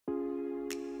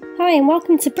Hi and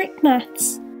welcome to Brick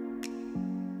Maths.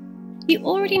 You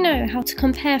already know how to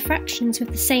compare fractions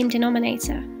with the same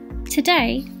denominator.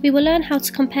 Today we will learn how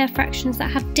to compare fractions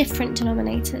that have different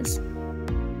denominators.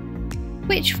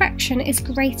 Which fraction is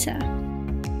greater?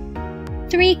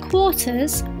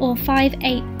 3/4 or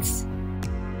 5/8?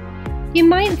 You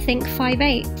might think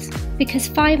 5/8 because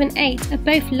 5 and 8 are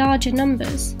both larger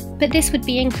numbers, but this would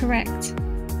be incorrect.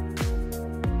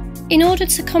 In order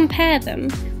to compare them,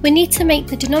 we need to make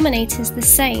the denominators the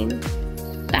same.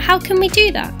 But how can we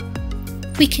do that?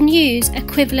 We can use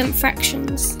equivalent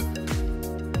fractions.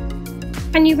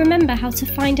 Can you remember how to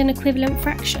find an equivalent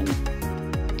fraction?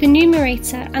 The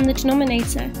numerator and the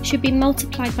denominator should be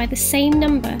multiplied by the same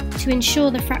number to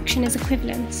ensure the fraction is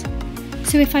equivalent.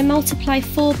 So if I multiply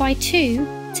 4 by 2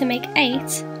 to make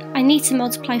 8, I need to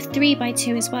multiply 3 by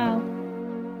 2 as well.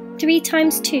 3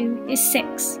 times 2 is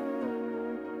 6.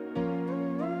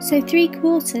 So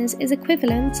 3/4 is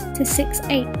equivalent to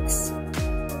 6/8.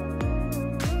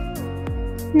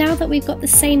 Now that we've got the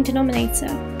same denominator,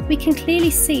 we can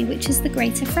clearly see which is the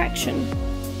greater fraction.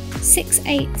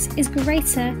 6/8 is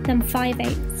greater than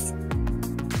 5/8,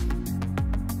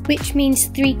 which means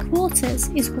 3/4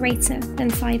 is greater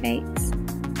than 5/8.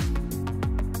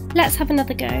 Let's have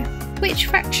another go. Which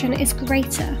fraction is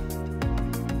greater?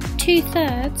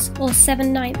 2/3 or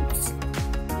 7/9?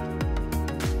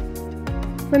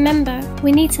 Remember,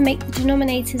 we need to make the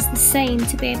denominators the same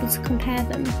to be able to compare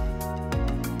them.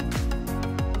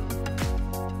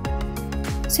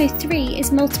 So 3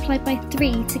 is multiplied by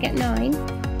 3 to get 9.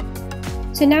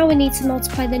 So now we need to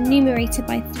multiply the numerator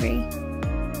by 3.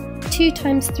 2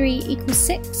 times 3 equals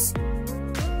 6.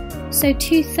 So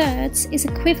 2/3 is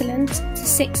equivalent to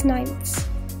 6/9.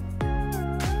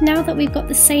 Now that we've got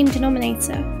the same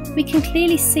denominator, we can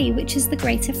clearly see which is the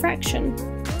greater fraction.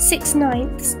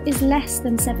 6/9 is less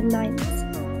than 7/9,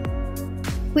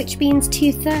 which means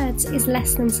 2/3 is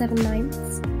less than 7/9.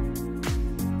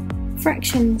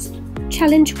 Fractions.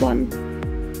 Challenge 1.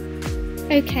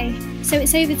 Okay, so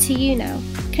it's over to you now.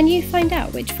 Can you find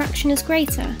out which fraction is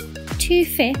greater?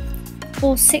 2/5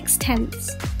 or 6/10?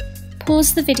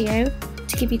 Pause the video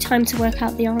to give you time to work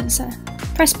out the answer.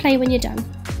 Press play when you're done.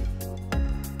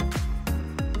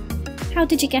 How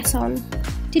did you get on?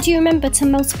 Did you remember to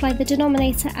multiply the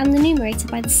denominator and the numerator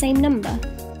by the same number?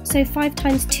 So 5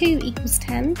 times 2 equals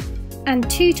 10, and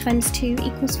 2 times 2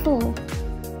 equals 4.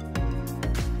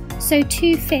 So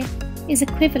 2/5 is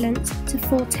equivalent to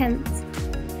 4/10.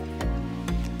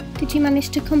 Did you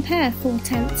manage to compare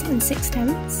 4/10 and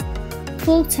 6/10?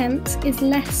 4/10 is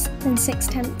less than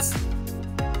 6/10,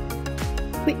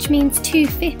 which means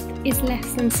 2/5 is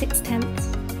less than 6/10.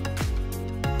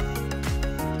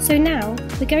 So now,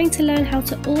 we're going to learn how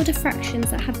to order fractions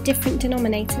that have different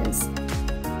denominators.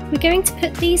 We're going to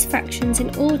put these fractions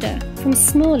in order from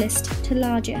smallest to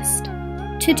largest.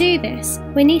 To do this,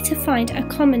 we need to find a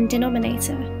common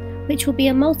denominator, which will be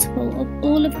a multiple of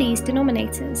all of these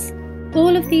denominators.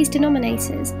 All of these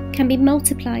denominators can be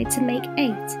multiplied to make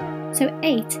 8, so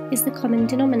 8 is the common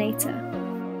denominator.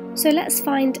 So let's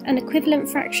find an equivalent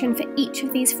fraction for each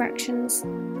of these fractions,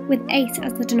 with 8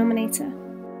 as the denominator.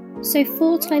 So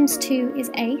 4 times 2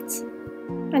 is 8,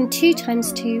 and 2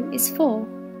 times 2 is 4.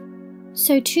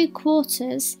 So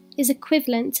 2/4 is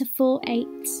equivalent to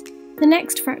 4/8. The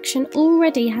next fraction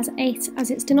already has 8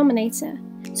 as its denominator,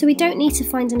 so we don't need to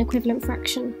find an equivalent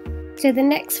fraction. So the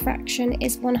next fraction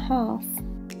is 1/2.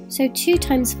 So 2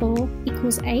 times 4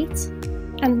 equals 8,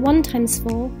 and 1 times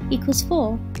 4 equals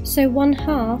 4. So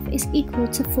 1/2 is equal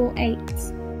to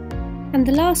 4/8. And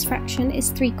the last fraction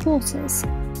is 3/4.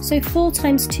 So 4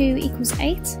 times 2 equals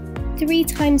 8, 3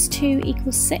 times 2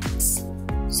 equals 6.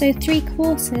 So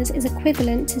 3/4 is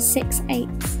equivalent to 6/8.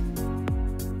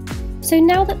 So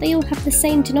now that they all have the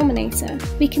same denominator,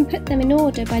 we can put them in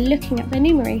order by looking at their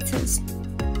numerators.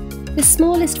 The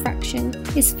smallest fraction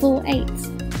is 4/8,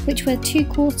 which were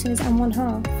 2/4 and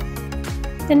 1/2.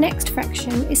 The next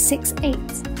fraction is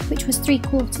 6/8, which was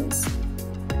 3/4.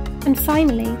 And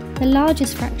finally, the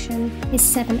largest fraction is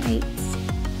 7/8.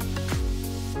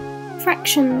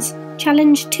 Fractions.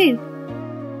 Challenge 2.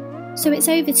 So it's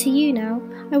over to you now.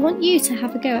 I want you to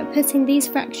have a go at putting these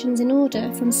fractions in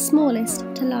order from smallest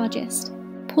to largest.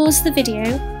 Pause the video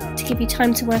to give you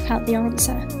time to work out the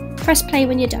answer. Press play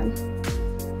when you're done.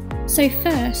 So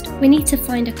first, we need to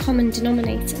find a common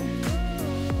denominator.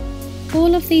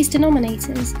 All of these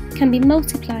denominators can be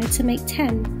multiplied to make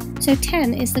 10, so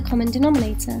 10 is the common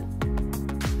denominator.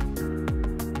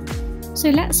 So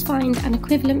let's find an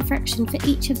equivalent fraction for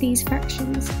each of these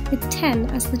fractions, with 10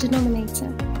 as the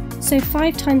denominator. So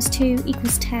 5 times 2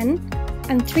 equals 10,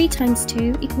 and 3 times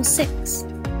 2 equals 6.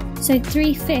 So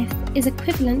 3/5 is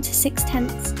equivalent to 6/10.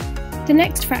 The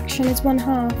next fraction is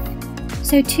 1/2,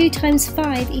 so 2 times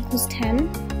 5 equals 10,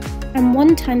 and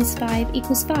 1 times 5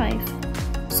 equals 5,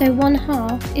 so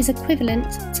 1/2 is equivalent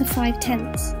to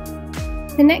 5/10.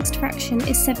 The next fraction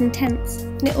is 7/10,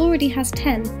 and it already has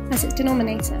 10 as its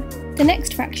denominator. The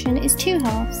next fraction is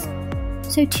 2/2,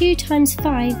 so 2 times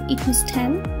 5 equals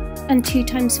 10, and 2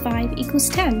 times 5 equals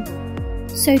 10,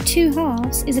 so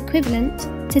 2/2 is equivalent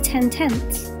to 10/10.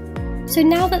 So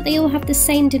now that they all have the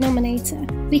same denominator,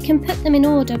 we can put them in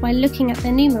order by looking at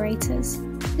their numerators.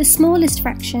 The smallest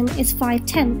fraction is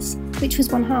 5/10, which was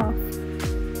 1/2.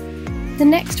 The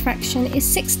next fraction is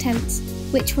 6/10,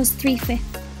 which was 3/5.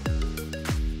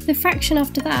 The fraction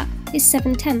after that is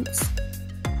 7/10.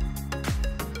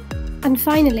 And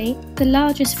finally, the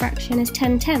largest fraction is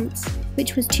 10/10,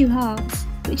 which was 2/2,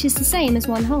 which is the same as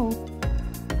 1/2.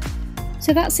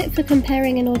 So that's it for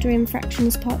comparing and ordering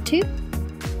fractions part 2.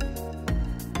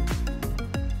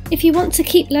 If you want to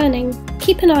keep learning,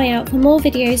 keep an eye out for more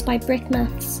videos by Brick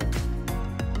Maths.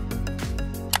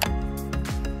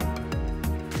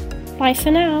 Bye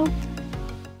for now.